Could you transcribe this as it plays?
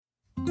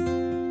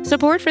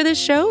Support for this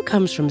show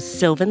comes from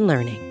Sylvan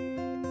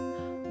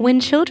Learning. When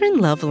children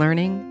love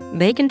learning,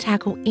 they can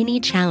tackle any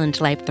challenge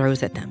life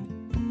throws at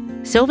them.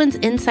 Sylvan's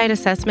Insight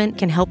Assessment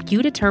can help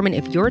you determine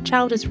if your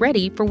child is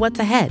ready for what's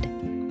ahead.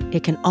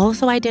 It can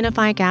also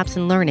identify gaps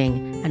in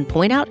learning and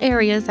point out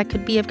areas that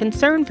could be of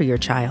concern for your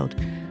child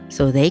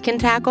so they can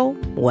tackle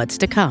what's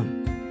to come.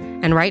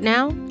 And right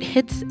now,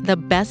 it's the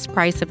best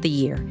price of the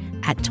year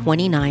at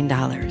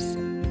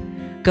 $29.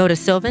 Go to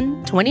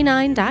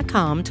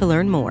sylvan29.com to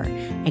learn more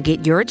and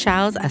get your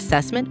child's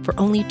assessment for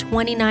only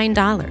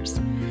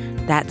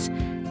 $29. That's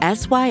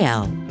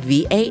SYLVAN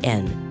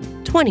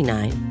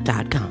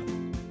 29.com.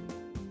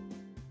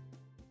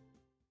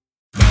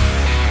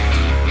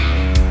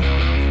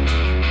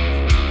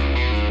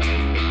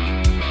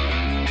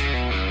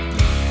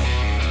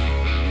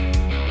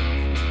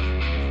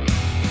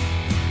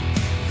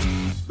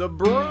 The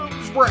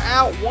brooms were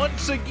out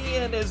once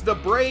again as the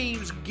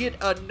Braves get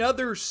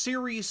another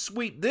series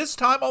sweep, this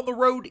time on the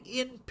road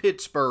in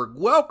Pittsburgh.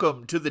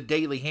 Welcome to the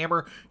Daily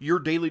Hammer, your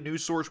daily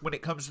news source when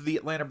it comes to the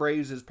Atlanta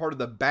Braves as part of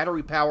the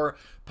Battery Power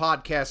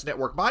Podcast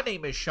Network. My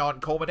name is Sean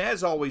Coleman.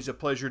 As always, a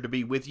pleasure to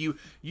be with you.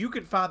 You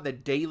can find the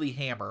Daily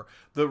Hammer,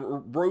 the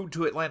Road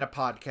to Atlanta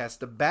podcast,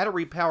 the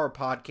Battery Power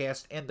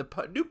Podcast, and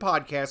the new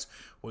podcast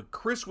with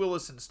Chris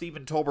Willis and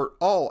Stephen Tolbert,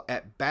 all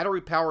at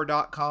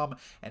batterypower.com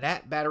and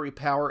at Battery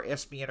Power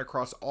SBN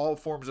across all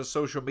forms of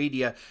social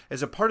media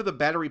as a part of the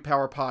Battery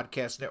Power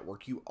Podcast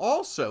Network. You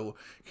also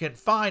can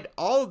find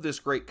all of this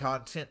great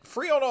content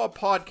free on all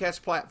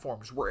podcast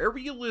platforms. Wherever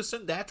you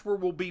listen, that's where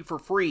we'll be for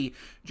free.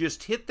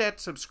 Just hit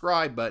that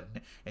subscribe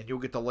button and you'll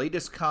get the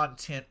latest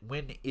content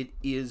when it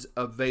is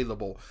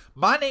available.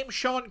 My name's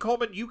Sean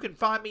Coleman. You can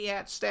find me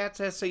at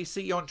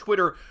StatsSAC on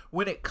Twitter.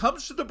 When it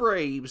comes to the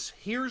Braves,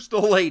 here's the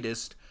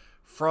latest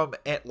from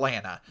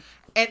Atlanta.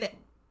 And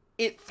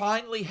it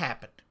finally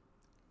happened.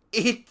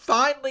 It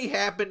finally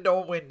happened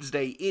on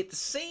Wednesday. It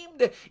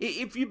seemed,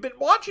 if you've been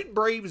watching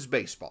Braves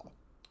baseball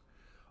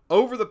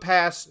over the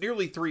past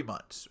nearly 3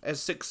 months, as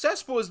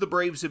successful as the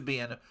Braves have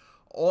been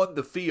on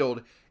the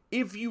field,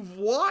 if you've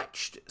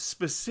watched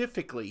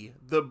specifically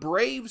the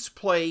Braves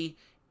play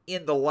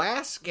in the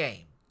last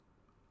game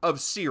of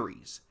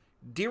series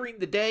during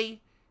the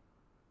day,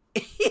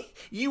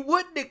 you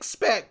wouldn't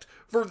expect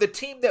for the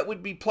team that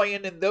would be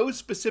playing in those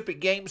specific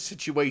game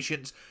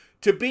situations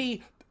to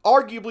be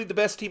arguably the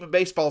best team in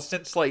baseball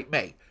since late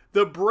May.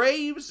 The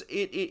Braves,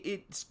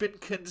 it's been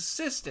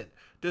consistent.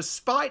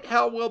 Despite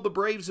how well the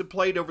Braves have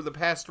played over the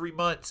past 3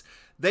 months,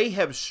 they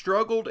have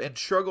struggled and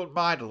struggled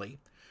mightily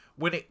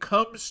when it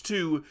comes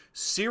to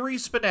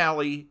series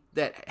finale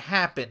that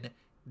happen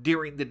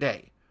during the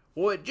day.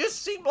 Well, it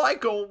just seemed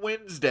like on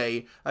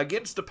Wednesday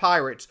against the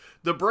Pirates,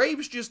 the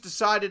Braves just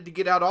decided to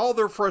get out all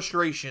their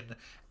frustration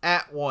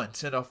at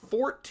once in a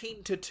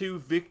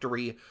 14-2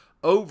 victory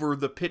over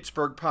the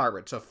Pittsburgh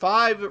Pirates. A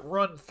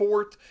 5-run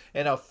fourth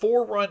and a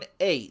 4-run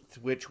eighth,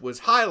 which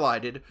was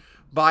highlighted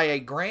by a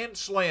grand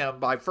slam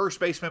by first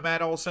baseman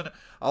Matt Olson,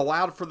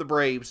 allowed for the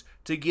Braves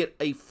to get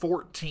a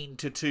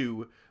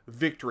 14-2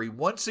 victory.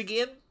 Once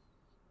again,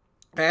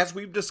 as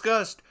we've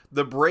discussed,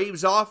 the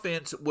Braves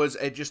offense was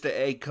just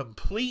a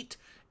complete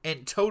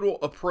and total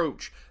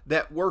approach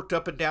that worked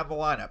up and down the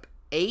lineup.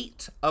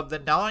 8 of the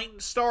 9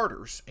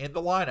 starters in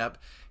the lineup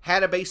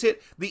had a base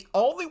hit. The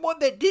only one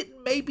that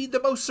didn't may be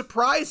the most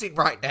surprising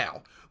right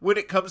now when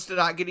it comes to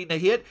not getting a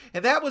hit,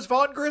 and that was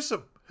Vaughn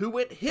Grissom, who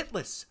went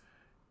hitless.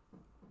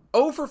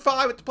 0 for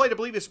 5 at the plate, I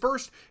believe his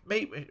first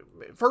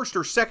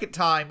or second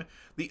time,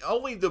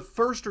 the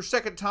first or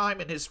second time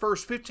in his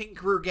first 15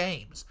 career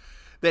games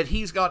that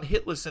he's gone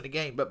hitless in a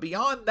game. But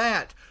beyond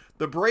that,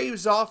 the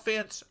Braves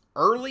offense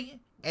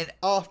early and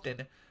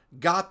often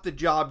got the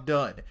job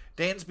done.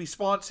 Dansby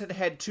Swanson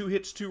had 2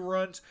 hits, 2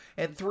 runs,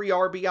 and 3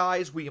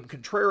 RBIs. William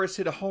Contreras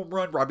hit a home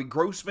run. Robbie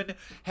Grossman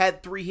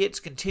had 3 hits,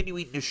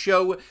 continuing to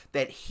show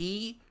that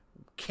he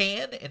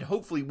can and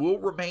hopefully will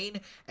remain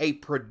a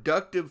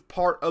productive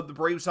part of the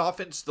Braves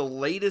offense. The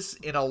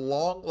latest in a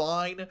long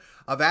line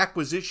of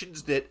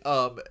acquisitions that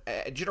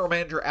General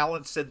Manager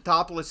Alan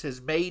Santopoulos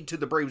has made to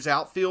the Braves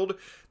outfield,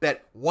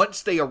 that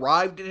once they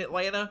arrived in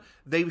Atlanta,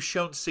 they've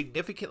shown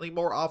significantly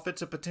more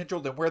offensive potential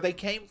than where they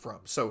came from.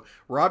 So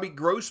Robbie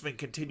Grossman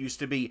continues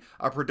to be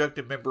a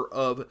productive member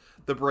of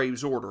the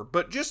Braves order.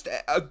 But just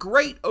a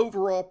great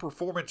overall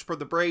performance for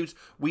the Braves.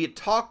 We had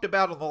talked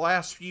about on the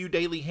last few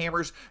Daily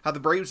Hammers how the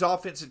Braves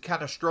offense had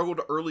kind of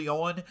struggled early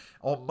on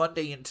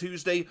Monday and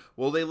Tuesday.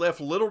 Well, they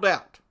left little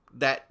doubt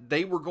that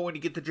they were going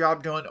to get the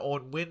job done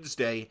on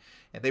Wednesday,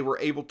 and they were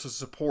able to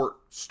support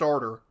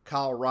starter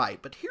Kyle Wright.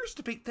 But here's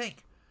the big thing.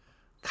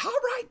 Kyle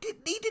Wright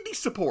didn't need any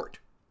support.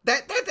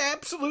 That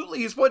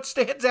absolutely is what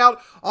stands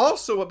out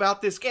also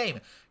about this game.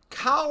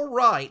 Kyle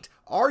Wright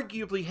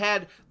arguably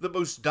had the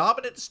most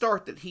dominant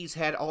start that he's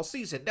had all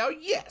season. Now,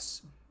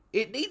 yes,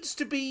 it needs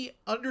to be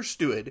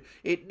understood.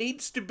 It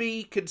needs to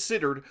be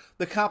considered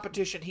the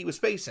competition he was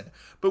facing.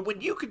 But when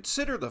you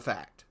consider the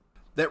fact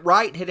that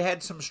Wright had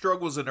had some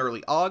struggles in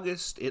early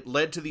August. It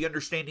led to the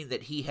understanding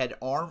that he had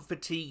arm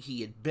fatigue.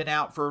 He had been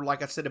out for,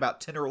 like I said,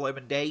 about 10 or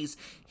 11 days.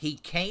 He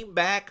came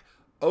back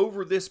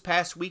over this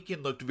past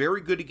weekend, looked very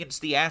good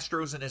against the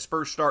Astros in his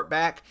first start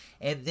back,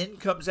 and then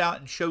comes out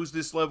and shows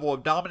this level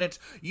of dominance.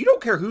 You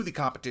don't care who the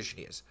competition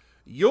is.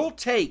 You'll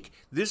take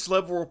this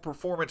level of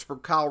performance from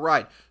Kyle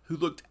Wright, who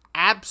looked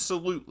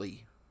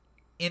absolutely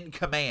in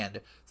command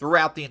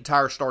throughout the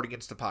entire start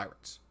against the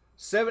Pirates.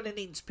 7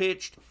 innings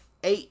pitched,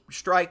 8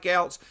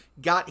 strikeouts,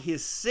 got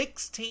his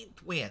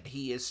 16th win.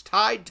 He has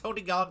tied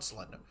Tony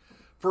Gonsolin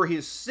for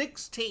his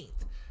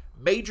 16th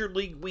Major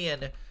League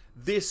win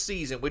this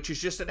season, which is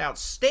just an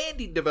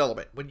outstanding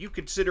development when you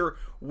consider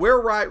where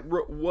Wright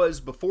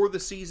was before the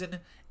season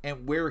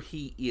and where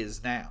he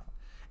is now.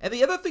 And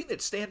the other thing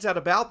that stands out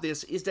about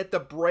this is that the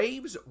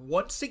Braves,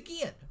 once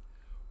again,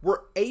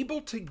 were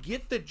able to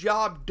get the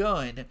job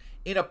done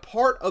in a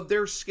part of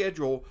their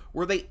schedule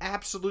where they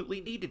absolutely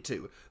needed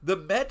to. The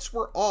Mets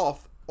were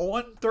off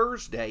on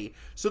Thursday,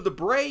 so the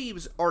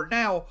Braves are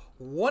now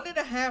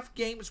 1.5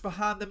 games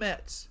behind the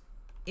Mets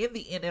in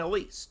the NL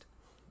East.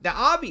 Now,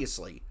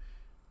 obviously,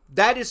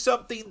 that is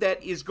something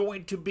that is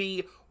going to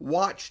be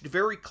watched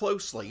very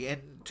closely,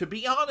 and to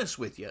be honest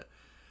with you,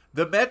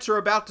 the Mets are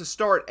about to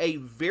start a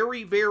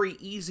very, very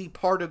easy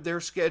part of their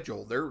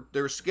schedule.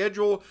 Their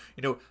schedule,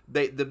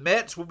 the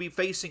Mets will be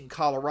facing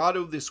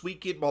Colorado this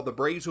weekend while the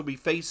Braves will be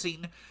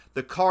facing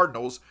the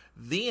Cardinals.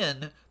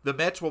 Then the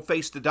Mets will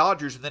face the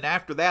Dodgers, and then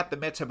after that, the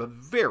Mets have a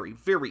very,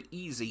 very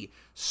easy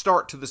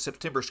start to the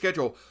September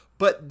schedule.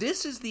 But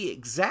this is the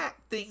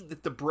exact thing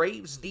that the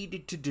Braves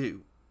needed to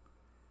do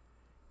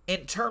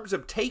in terms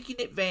of taking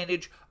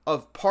advantage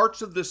of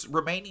parts of this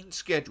remaining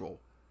schedule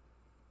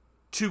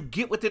to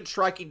get within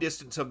striking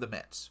distance of the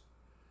Mets.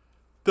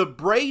 The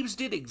Braves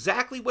did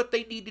exactly what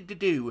they needed to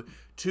do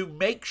to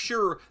make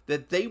sure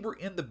that they were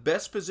in the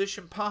best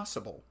position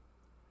possible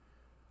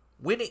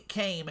when it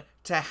came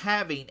to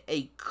having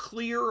a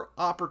clear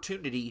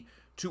opportunity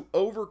to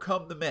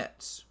overcome the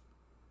Mets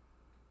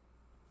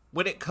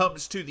when it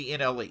comes to the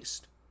NL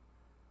East.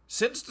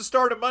 Since the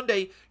start of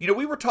Monday,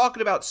 we were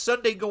talking about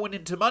Sunday going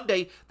into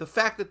Monday, the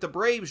fact that the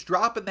Braves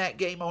dropping that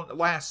game on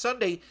last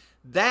Sunday,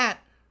 that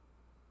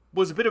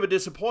was a bit of a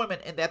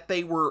disappointment, and that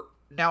they were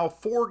now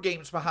 4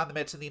 games behind the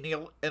Mets in the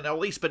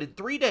NL East. But in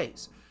 3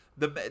 days,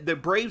 the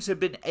Braves have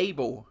been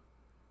able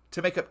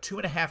to make up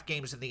 2.5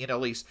 games in the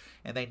NL East,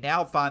 and they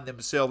now find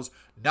themselves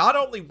not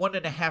only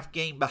 1.5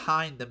 game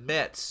behind the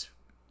Mets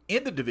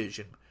in the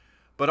division,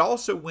 but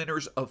also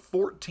winners of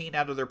 14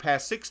 out of their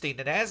past 16.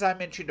 And as I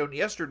mentioned on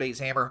yesterday's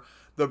Hammer,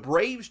 the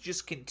Braves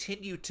just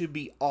continue to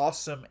be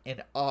awesome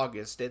in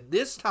August. And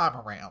this time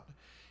around,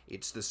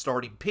 it's the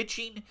starting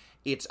pitching.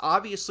 It's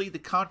obviously the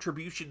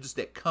contributions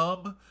that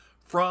come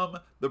from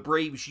the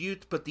Braves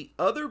youth. But the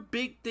other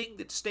big thing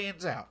that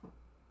stands out,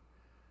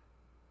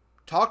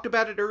 talked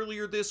about it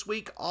earlier this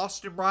week,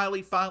 Austin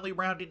Riley finally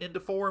rounding into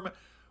form.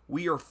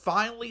 We are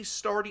finally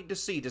starting to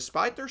see,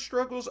 despite their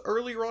struggles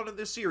earlier on in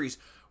this series,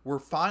 we're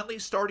finally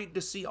starting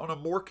to see on a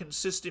more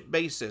consistent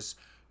basis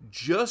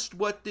just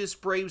what this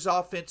Braves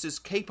offense is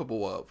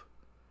capable of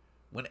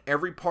when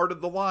every part of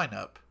the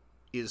lineup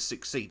is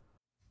succeeding.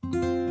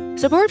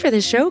 Support for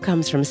this show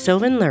comes from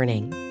Sylvan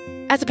Learning.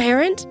 As a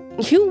parent,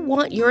 you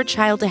want your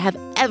child to have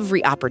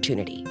every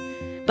opportunity,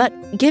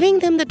 but giving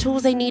them the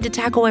tools they need to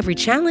tackle every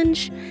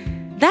challenge,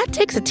 that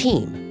takes a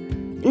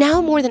team.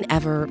 Now more than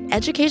ever,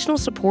 educational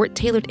support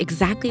tailored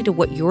exactly to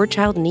what your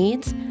child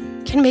needs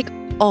can make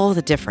all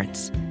the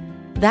difference.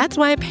 That's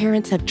why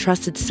parents have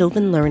trusted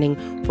Sylvan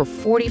Learning for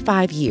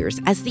 45 years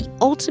as the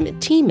ultimate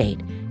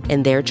teammate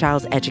in their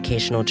child's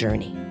educational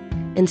journey,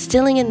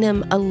 instilling in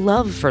them a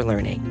love for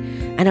learning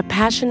and a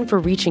passion for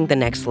reaching the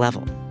next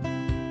level.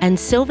 And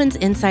Sylvan's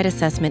Insight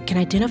Assessment can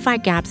identify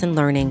gaps in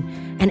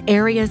learning and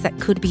areas that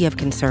could be of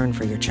concern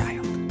for your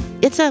child.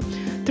 It's a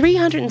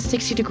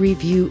 360-degree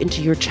view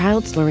into your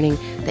child's learning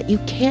that you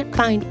can't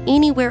find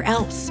anywhere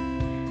else,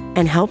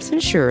 and helps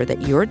ensure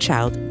that your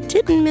child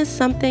didn't miss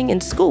something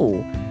in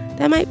school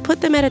that might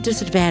put them at a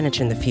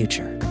disadvantage in the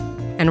future.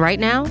 And right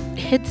now,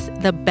 it's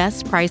the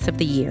best price of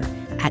the year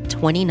at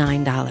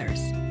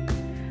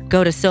 $29.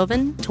 Go to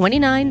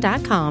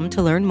sylvan29.com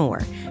to learn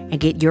more and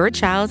get your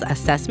child's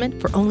assessment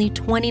for only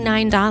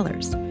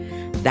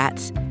 $29.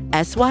 That's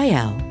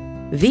SYLVAN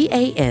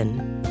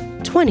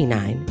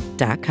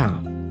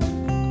 29.com.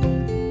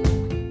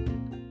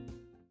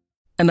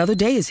 Another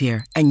day is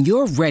here, and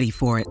you're ready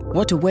for it.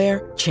 What to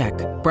wear? Check.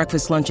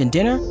 Breakfast, lunch, and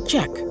dinner?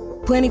 Check.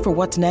 Planning for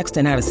what's next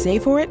and how to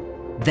save for it?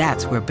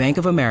 That's where Bank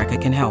of America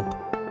can help.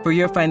 For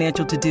your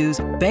financial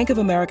to-dos, Bank of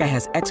America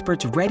has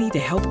experts ready to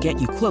help get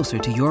you closer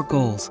to your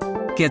goals.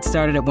 Get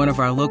started at one of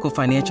our local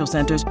financial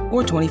centers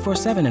or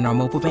 24/7 in our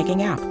mobile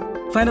banking app.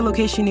 Find a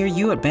location near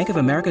you at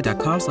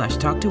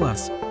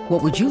bankofamerica.com/talktous.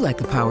 What would you like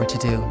the power to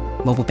do?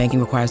 Mobile banking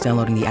requires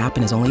downloading the app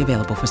and is only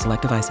available for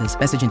select devices.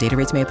 Message and data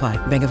rates may apply.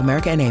 Bank of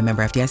America N.A.,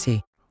 member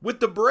FDIC. With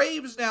the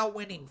Braves now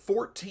winning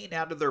 14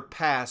 out of their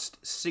past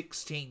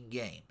 16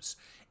 games,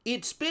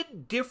 It's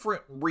been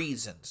different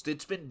reasons.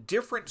 It's been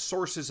different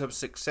sources of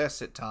success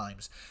at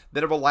times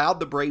that have allowed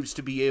the Braves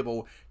to be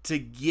able to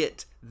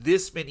get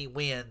this many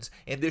wins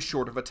in this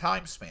short of a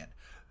time span.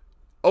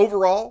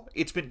 Overall,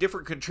 it's been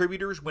different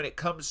contributors when it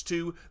comes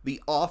to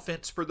the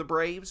offense for the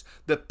Braves.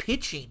 The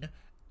pitching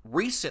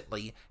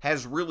recently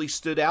has really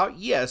stood out.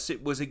 Yes,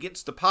 it was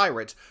against the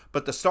Pirates,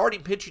 but the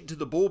starting pitching to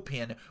the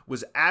bullpen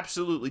was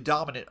absolutely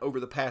dominant over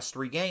the past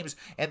 3 games,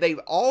 and they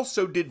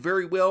also did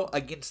very well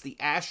against the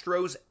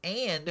Astros.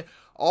 And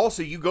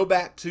also, you go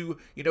back to,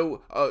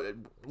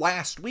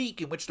 last week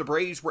in which the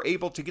Braves were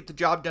able to get the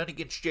job done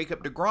against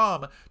Jacob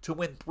deGrom to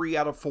win 3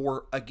 out of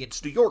 4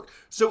 against New York.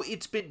 So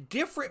it's been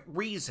different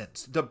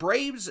reasons. The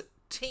Braves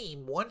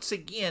team once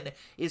again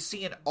is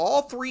seeing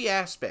all 3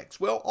 aspects,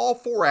 all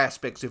 4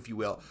 aspects if you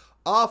will,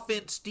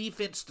 offense,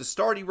 defense, the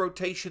starting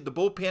rotation, the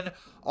bullpen,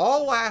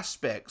 all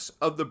aspects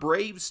of the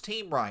Braves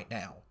team right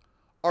now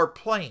are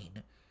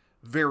playing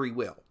very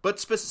well. But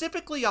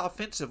specifically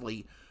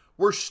offensively,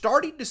 we're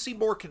starting to see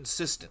more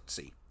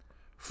consistency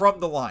from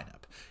the lineup.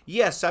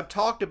 Yes, I've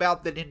talked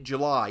about that in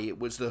July. It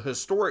was the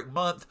historic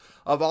month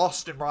of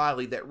Austin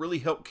Riley that really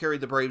helped carry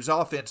the Braves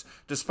offense,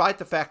 despite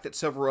the fact that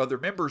several other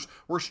members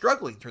were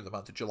struggling through the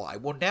month of July.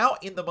 Well, now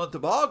in the month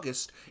of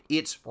August,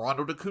 it's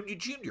Ronald Acuna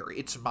Jr.,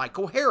 it's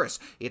Michael Harris,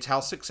 it's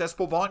how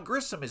successful Vaughn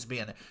Grissom has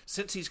been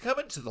since he's come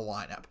into the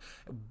lineup.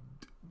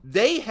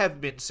 They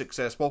have been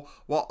successful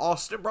while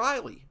Austin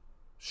Riley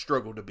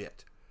struggled a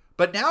bit.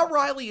 But now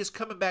Riley is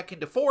coming back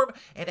into form,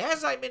 and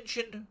as I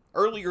mentioned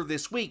earlier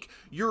this week,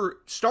 you're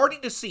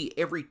starting to see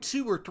every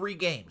 2 or 3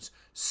 games,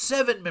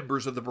 7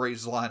 members of the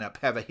Braves lineup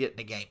have a hit in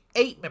a game,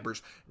 8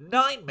 members,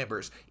 9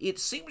 members. It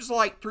seems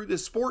like through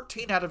this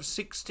 14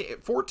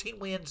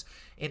 wins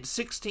in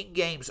 16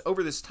 games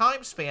over this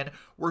time span,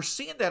 we're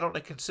seeing that on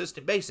a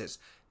consistent basis.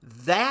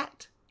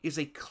 That is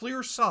a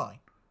clear sign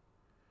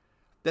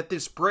that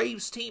this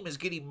Braves team is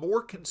getting more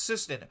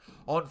consistent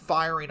on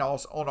firing on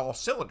all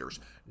cylinders.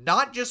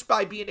 Not just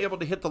by being able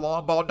to hit the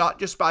long ball, not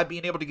just by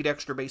being able to get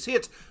extra base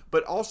hits,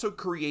 but also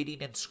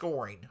creating and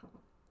scoring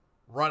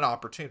run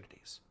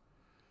opportunities.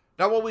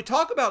 Now, when we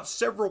talk about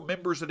several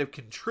members that have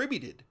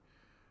contributed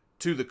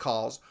to the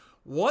cause,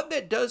 one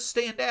that does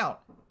stand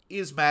out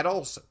is Matt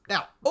Olson.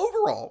 Now,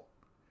 overall,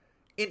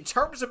 in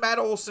terms of Matt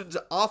Olson's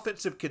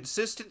offensive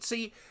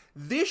consistency,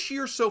 this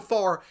year so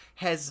far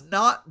has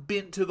not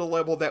been to the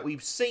level that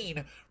we've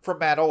seen from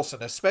Matt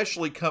Olson,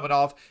 especially coming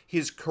off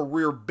his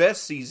career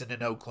best season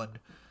in Oakland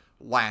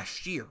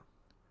last year.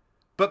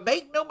 But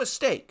make no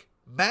mistake,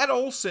 Matt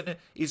Olson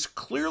is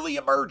clearly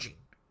emerging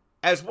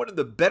as one of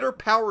the better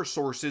power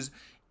sources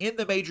in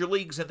the major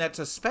leagues, and that's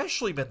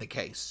especially been the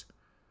case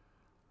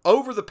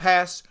over the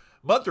past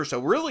month or so,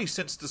 really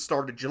since the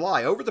start of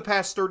July. Over the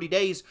past 30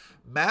 days,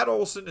 Matt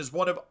Olson is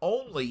one of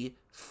only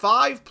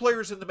 5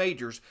 players in the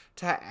majors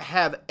to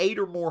have 8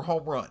 or more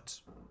home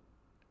runs.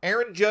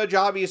 Aaron Judge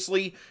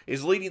obviously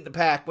is leading the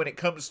pack when it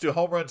comes to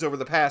home runs over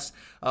the past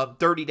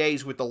 30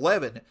 days with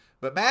 11,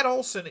 but Matt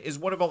Olson is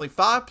one of only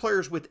 5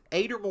 players with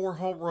 8 or more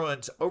home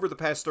runs over the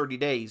past 30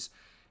 days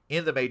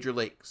in the major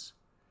leagues.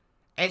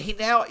 And he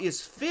now is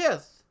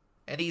 5th,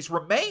 and he's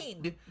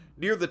remained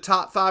near the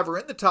top 5 or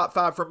in the top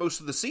 5 for most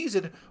of the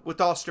season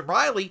with Austin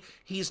Riley.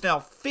 He's now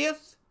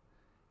 5th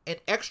in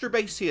extra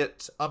base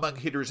hits among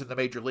hitters in the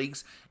major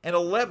leagues and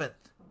 11th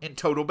in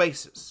total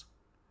bases.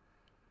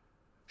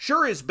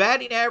 Sure, his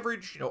batting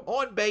average,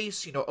 on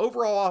base,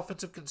 overall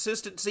offensive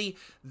consistency,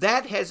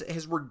 that has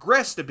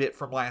regressed a bit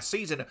from last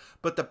season,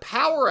 but the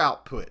power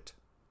output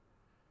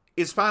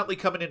is finally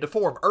coming into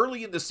form.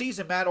 Early in the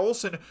season, Matt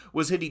Olson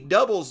was hitting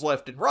doubles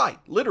left and right,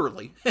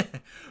 literally,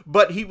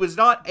 but he was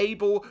not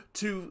able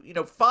to,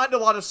 find a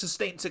lot of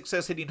sustained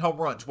success hitting home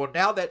runs. Well,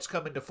 now that's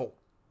come into form.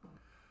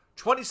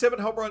 27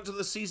 home runs in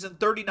the season,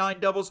 39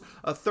 doubles,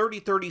 a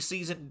 30-30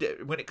 season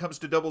when it comes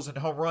to doubles and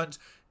home runs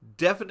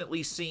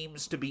definitely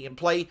seems to be in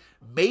play.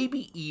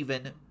 Maybe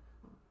even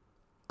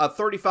a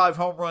 35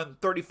 home run,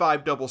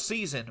 35 double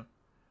season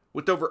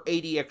with over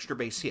 80 extra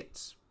base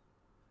hits.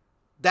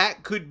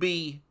 That could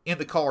be in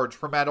the cards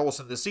for Matt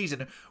Olson this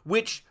season,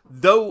 which,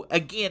 though,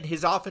 again,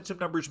 his offensive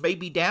numbers may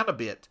be down a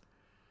bit,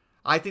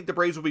 I think the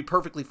Braves will be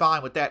perfectly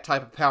fine with that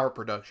type of power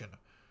production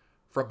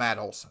from Matt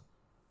Olson.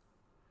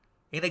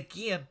 And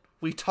again,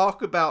 we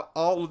talk about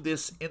all of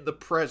this in the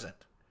present.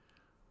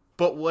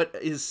 But what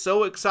is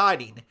so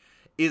exciting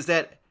is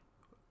that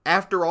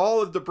after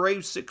all of the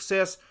Braves'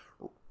 success,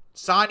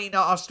 signing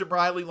Austin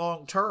Riley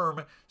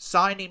long-term,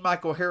 signing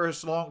Michael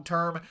Harris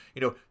long-term,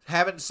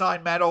 having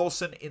signed Matt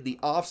Olson in the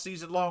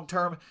offseason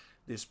long-term,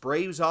 this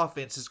Braves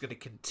offense is going to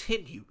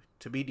continue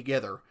to be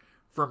together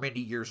for many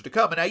years to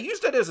come. And I use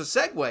that as a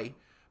segue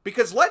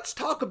because let's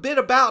talk a bit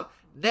about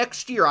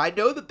next year. I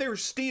know that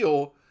there's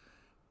still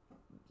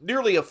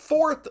nearly a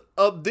fourth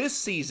of this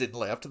season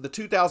left, the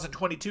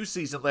 2022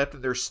 season left,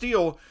 and there's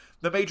still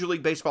the Major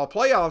League Baseball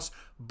playoffs,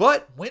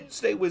 but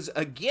Wednesday was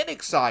again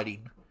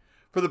exciting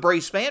for the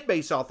Braves fan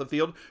base off the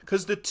field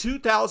because the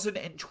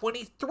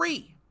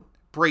 2023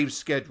 Braves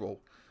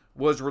schedule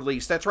was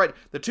released. That's right,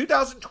 the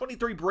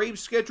 2023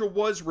 Braves schedule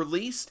was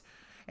released,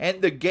 And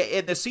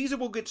the season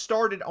will get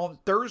started on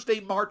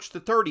Thursday, March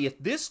the 30th.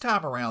 This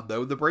time around,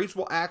 though, the Braves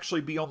will actually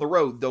be on the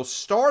road. They'll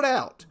start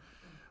out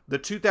the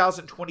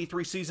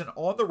 2023 season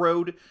on the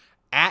road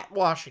at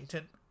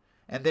Washington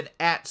and then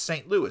at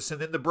St. Louis. And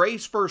then the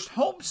Braves' first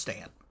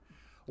homestand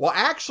will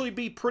actually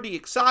be pretty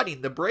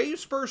exciting. The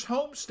Braves' first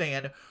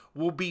homestand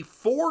will be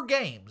 4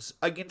 games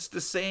against the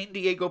San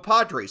Diego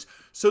Padres.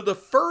 So the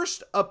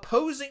first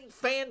opposing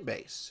fan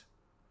base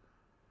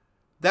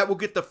that will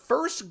get the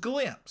first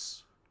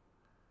glimpse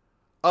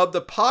of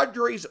the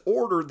Padres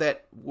order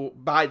that will,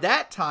 by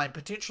that time,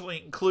 potentially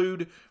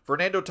include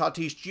Fernando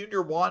Tatis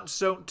Jr., Juan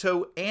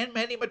Soto, and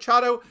Manny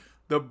Machado,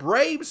 the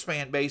Braves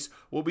fan base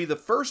will be the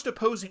first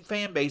opposing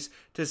fan base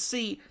to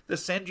see the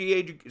San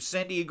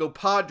Diego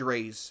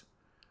Padres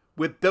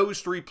with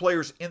those 3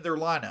 players in their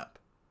lineup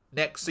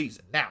next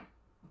season. Now,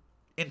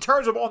 in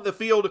terms of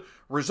on-the-field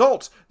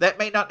results, that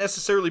may not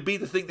necessarily be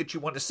the thing that you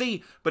want to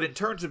see, but in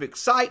terms of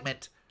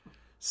excitement,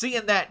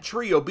 seeing that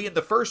trio, being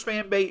the first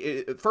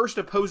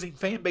opposing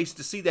fan base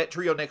to see that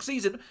trio next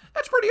season,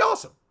 that's pretty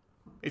awesome.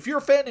 If you're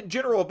a fan in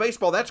general of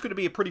baseball, that's going to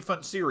be a pretty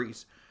fun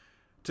series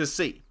to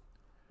see.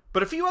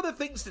 But a few other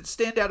things that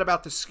stand out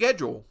about the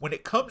schedule when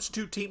it comes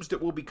to teams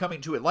that will be coming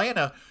to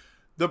Atlanta,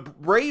 the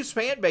Braves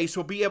fan base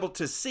will be able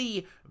to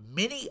see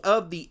many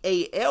of the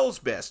AL's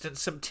best and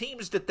some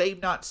teams that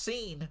they've not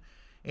seen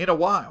in a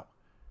while.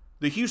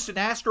 The Houston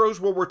Astros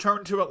will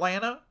return to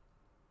Atlanta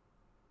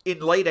in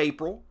late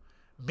April.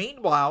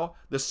 Meanwhile,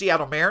 the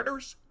Seattle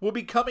Mariners will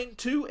be coming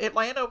to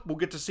Atlanta. We'll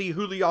get to see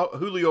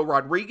Julio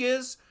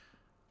Rodriguez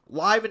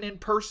live and in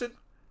person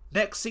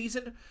next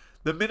season.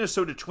 The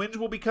Minnesota Twins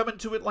will be coming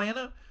to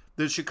Atlanta.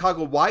 The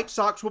Chicago White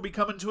Sox will be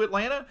coming to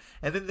Atlanta.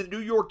 And then the New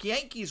York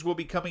Yankees will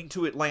be coming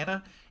to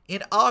Atlanta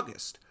in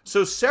August.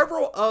 So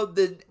several of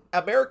the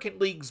American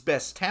League's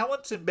best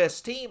talents and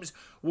best teams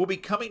will be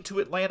coming to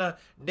Atlanta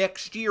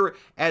next year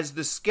as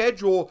the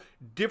schedule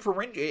gets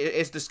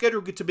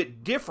a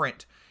bit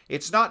different.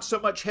 It's not so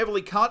much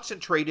heavily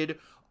concentrated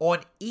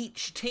on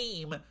each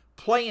team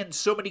playing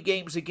so many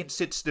games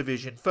against its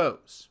division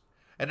foes.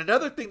 And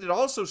another thing that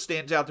also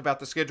stands out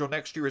about the schedule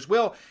next year as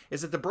well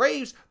is that the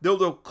Braves, though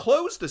they'll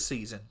close the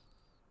season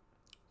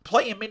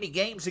playing many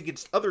games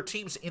against other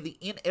teams in the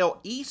NL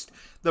East,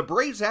 the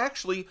Braves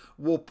actually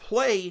will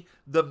play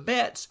the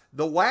Mets.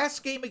 The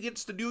last game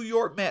against the New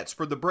York Mets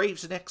for the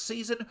Braves next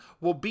season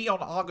will be on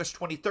August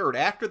 23rd.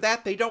 After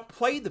that, they don't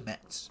play the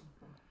Mets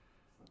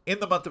in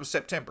the month of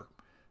September.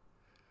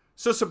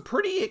 So some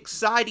pretty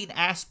exciting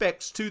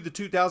aspects to the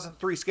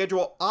 2003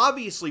 schedule.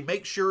 Obviously,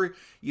 make sure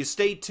you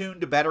stay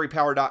tuned to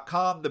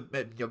BatteryPower.com, the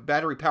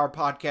Battery Power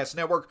Podcast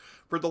Network,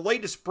 for the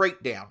latest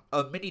breakdown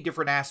of many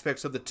different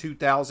aspects of the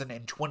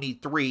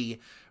 2023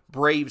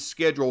 Braves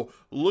schedule,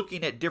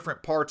 looking at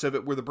different parts of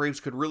it where the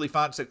Braves could really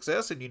find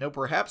success, and,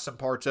 perhaps some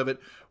parts of it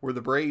where the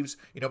Braves,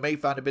 may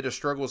find a bit of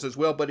struggles as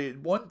well. But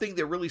one thing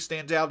that really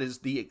stands out is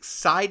the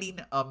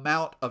exciting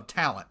amount of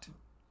talent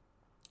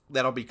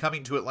that'll be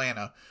coming to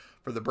Atlanta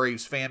for the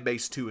Braves fan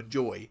base to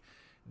enjoy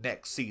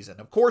next season.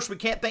 Of course, we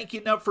can't thank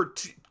you enough for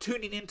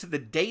tuning into the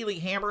Daily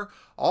Hammer.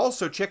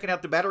 Also, checking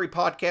out the Battery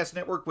Podcast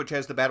Network, which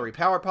has the Battery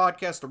Power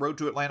Podcast, the Road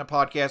to Atlanta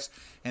Podcast,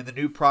 and the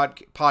new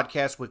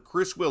podcast with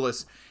Chris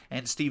Willis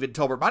and Stephen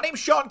Tolbert. My name's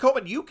Sean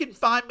Coleman. You can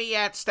find me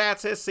at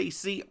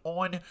StatsSCC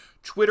on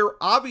Twitter.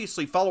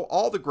 Obviously, follow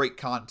all the great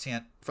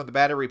content from the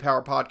Battery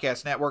Power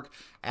Podcast Network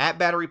at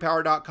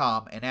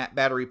BatteryPower.com and at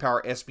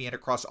BatteryPowerSBN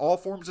across all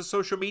forms of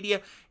social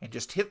media. And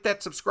just hit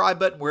that subscribe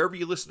button wherever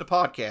you listen to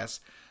podcasts.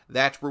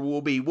 That's where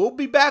we'll be. We'll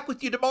be back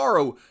with you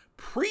tomorrow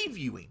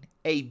previewing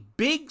a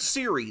big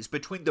series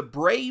between the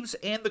Braves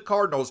and the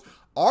Cardinals,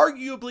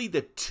 arguably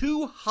the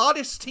 2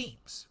 hottest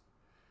teams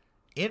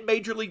in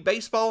Major League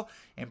Baseball,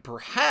 and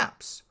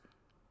perhaps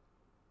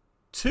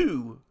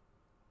 2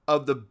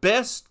 of the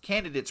best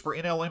candidates for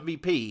NL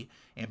MVP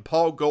in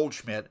Paul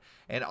Goldschmidt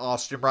and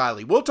Austin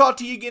Riley. We'll talk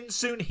to you again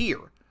soon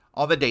here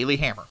on the Daily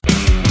Hammer.